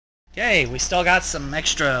Okay, we still got some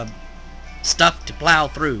extra stuff to plow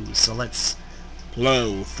through, so let's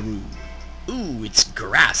plow through. Ooh, it's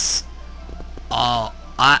grass.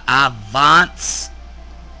 Avance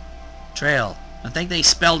trail. I think they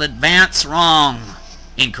spelled advance wrong.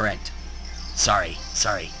 Incorrect. Sorry.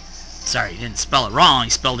 He didn't spell it wrong, he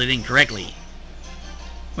spelled it incorrectly.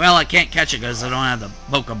 Well, I can't catch it because I don't have the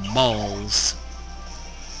pokeballs.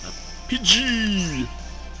 PG!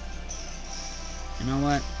 You know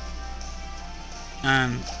what?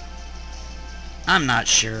 I'm not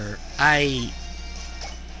sure. I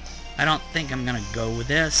don't think I'm gonna go with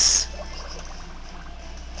this.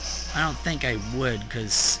 I don't think I would,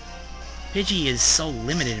 because Pidgey is so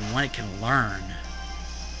limited in what it can learn.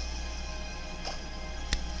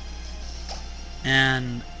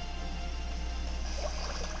 And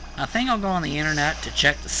I think I'll go on the internet to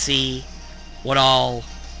check to see what all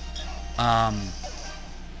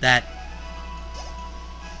that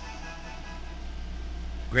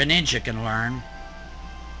Greninja can learn.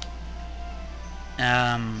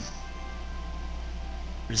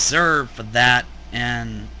 Reserve for that,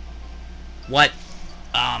 and what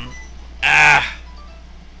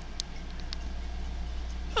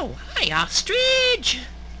Oh, hi, Ostrich!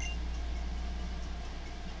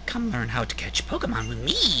 Come learn how to catch Pokemon with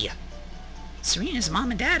me. Serena's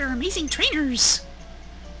mom and dad are amazing trainers.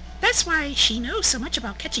 That's why she knows so much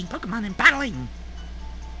about catching Pokemon and battling.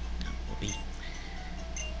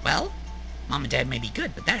 Well, mom and dad may be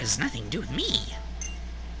good, but that has nothing to do with me.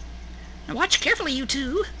 Now watch carefully, you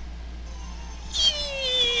two.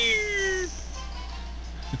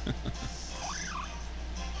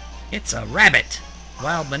 It's a rabbit.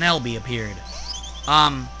 Wild Benelby appeared.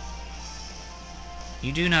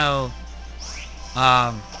 You do know,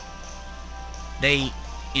 they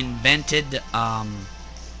invented, the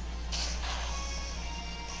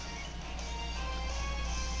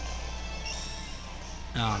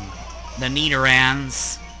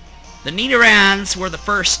Nidorans. The Nidorans were the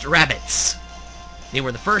first rabbits. They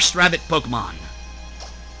were the first rabbit Pokemon.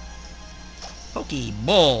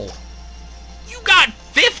 Pokeball. You got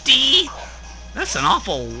 50? That's an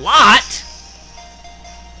awful lot.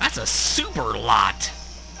 That's a super lot.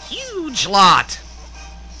 Huge lot.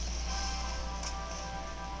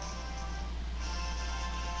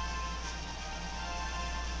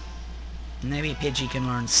 Maybe Pidgey can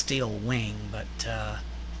learn Steel Wing, but,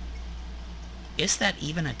 is that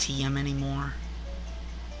even a TM anymore?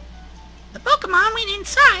 The Pokemon went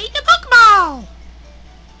inside the Pokeball!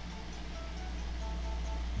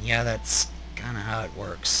 Yeah, that's kinda how it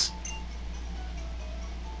works.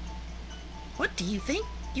 What do you think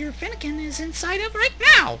your Finnegan is inside of right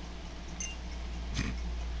now?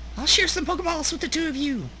 I'll share some Pokeballs with the two of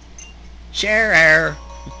you. Share air.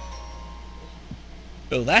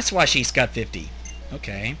 Oh, that's why she's got 50.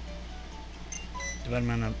 Okay.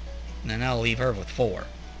 Then I'll leave her with 4.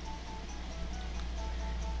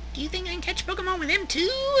 Do you think I can catch Pokemon with them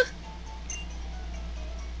too?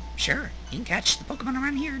 Sure, you can catch the Pokemon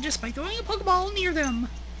around here just by throwing a Pokeball near them.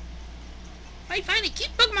 If I find a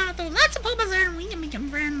cute Pokemon, I'll throw lots of Pokeballs there and we can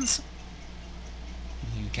become friends.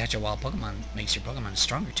 You can catch a wild Pokemon, makes your Pokemon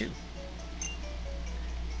stronger too.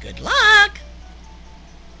 Good luck!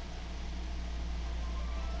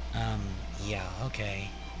 Yeah, okay.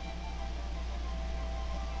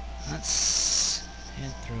 Let's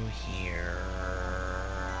head through here.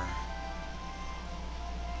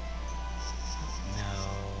 No.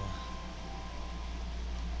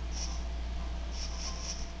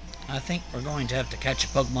 I think we're going to have to catch a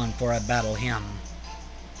Pokemon before I battle him.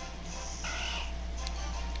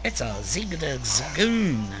 It's a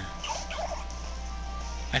Zigzagoon.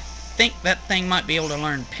 I think that thing might be able to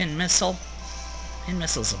learn Pin Missile. Pin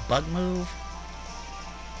Missile's a bug move.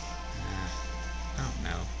 I don't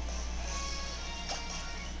know.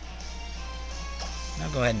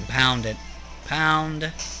 I'll go ahead and pound it.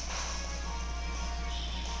 Pound.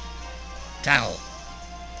 Towel.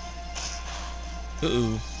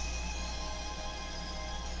 Ooh.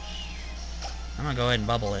 I'm gonna go ahead and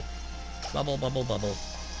bubble it. Bubble, bubble, bubble.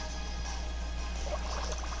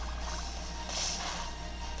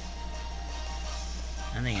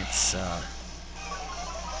 I think it's,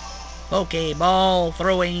 Pokeball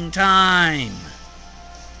throwing time!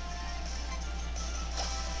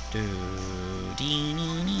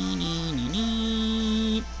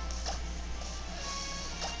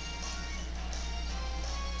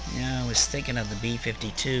 Yeah, I was thinking of the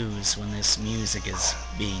B-52s when this music is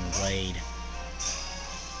being played.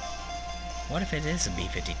 What if it is a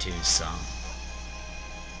B-52s song?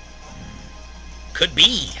 Could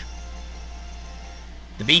be!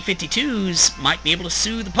 The B-52s might be able to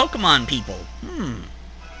sue the Pokemon people.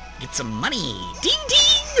 Get some money. Ding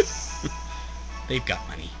ding! They've got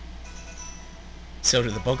money. So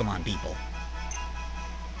do the Pokemon people.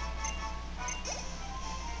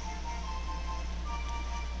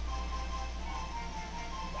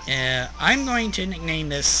 I'm going to nickname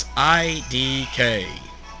this IDK.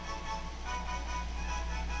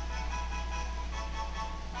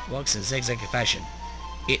 Walks in zigzag fashion.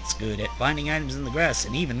 It's good at finding items in the grass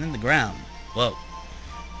and even in the ground. Whoa.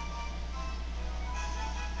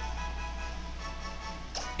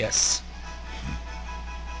 Yes.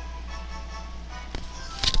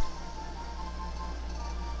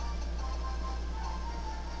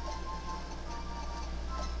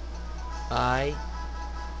 IDK.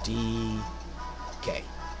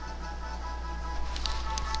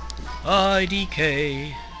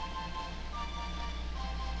 IDK.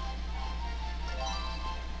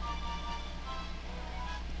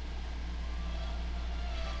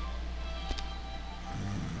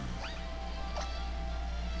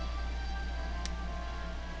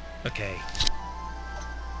 Okay.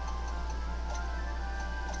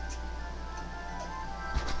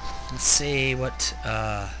 Let's see what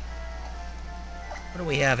do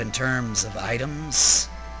we have in terms of items?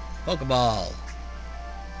 Pokeball.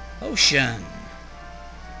 Potion.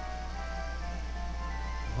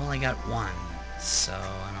 I've only got one, so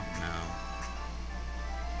I don't know.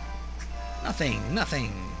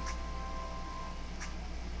 Nothing.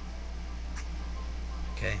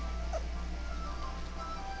 Okay.